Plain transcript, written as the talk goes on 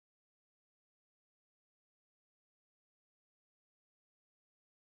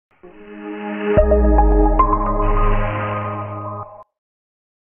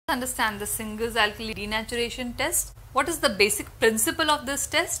Understand the Singer's alkali denaturation test. What is the basic principle of this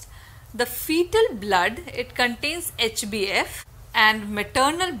test? The fetal blood, it contains HbF and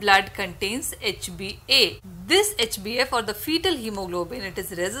maternal blood contains HbA. This HbF or the fetal hemoglobin, it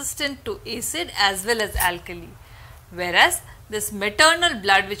is resistant to acid as well as alkali, whereas this maternal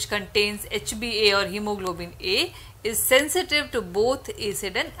blood which contains HbA or hemoglobin A is sensitive to both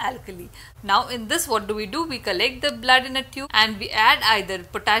acid and alkali. Now in this, what do? We collect the blood in a tube and we add either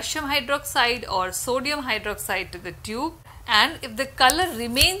potassium hydroxide or sodium hydroxide to the tube, and if the color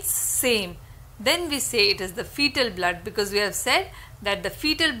remains same, then we say it is the fetal blood, because we have said that the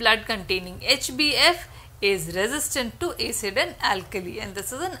fetal blood containing HbF is resistant to acid and alkali, and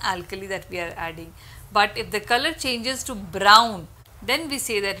this is an alkali that we are adding. But if the color changes to brown, then we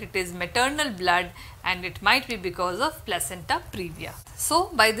say that it is maternal blood and it might be because of Placenta Previa.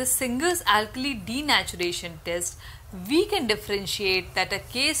 So by the Singer's alkali denaturation test, we can differentiate that a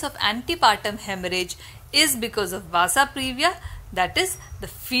case of antepartum hemorrhage is because of Vasa Previa, that is the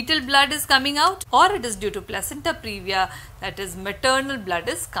fetal blood is coming out, or it is due to Placenta Previa, that is maternal blood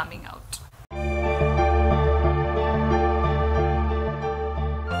is coming out.